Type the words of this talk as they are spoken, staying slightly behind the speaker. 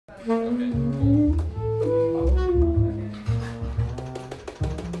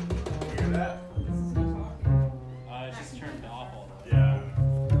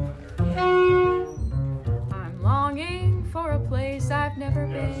I've never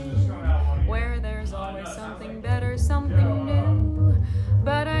been, where there's always something better, something new,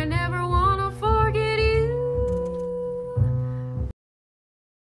 but I never want to forget you.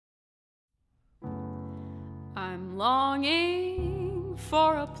 I'm longing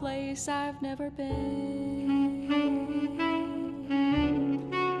for a place I've never been,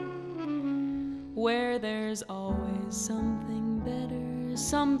 where there's always something better,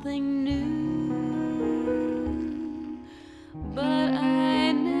 something new, but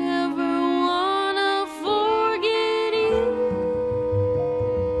I never wanna forget you.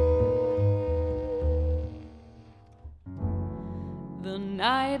 The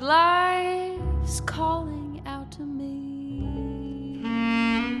nightlife's calling out to me,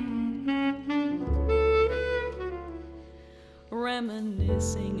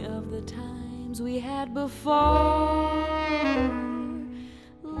 reminiscing of the times we had before.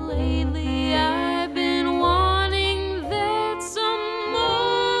 Lately I've been wanting that some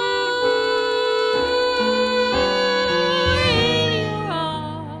more in your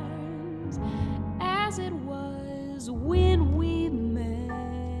arms, as it was when we met.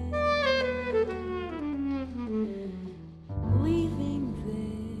 Leaving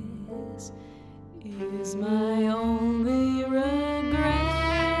this is my only regret.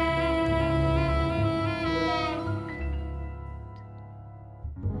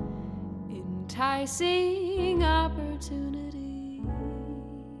 Enticing opportunity,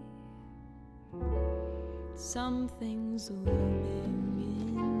 some things looming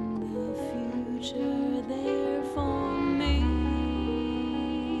in the future there for me.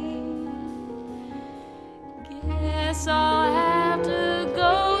 Guess I'll have to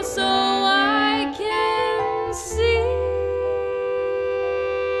go so I can see.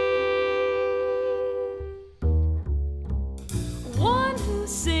 One who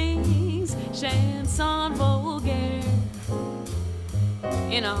sings chanson vulgaire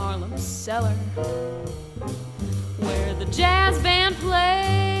in a Harlem cellar where the jazz band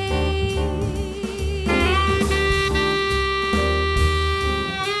plays.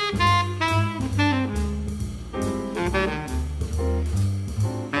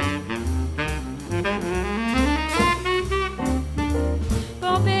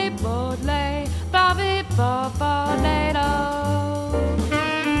 Bobby Baudelaire, Bobby Baudelaire.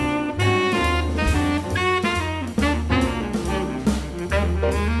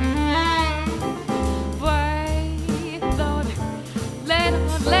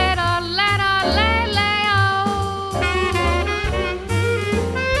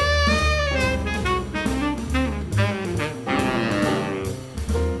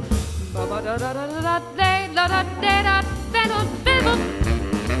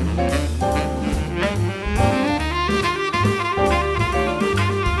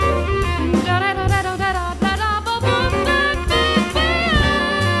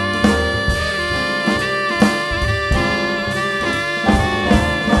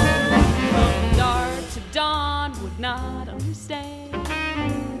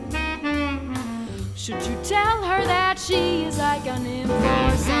 Should you tell her that she is like a nymph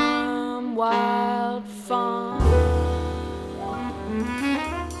or some wild fawn?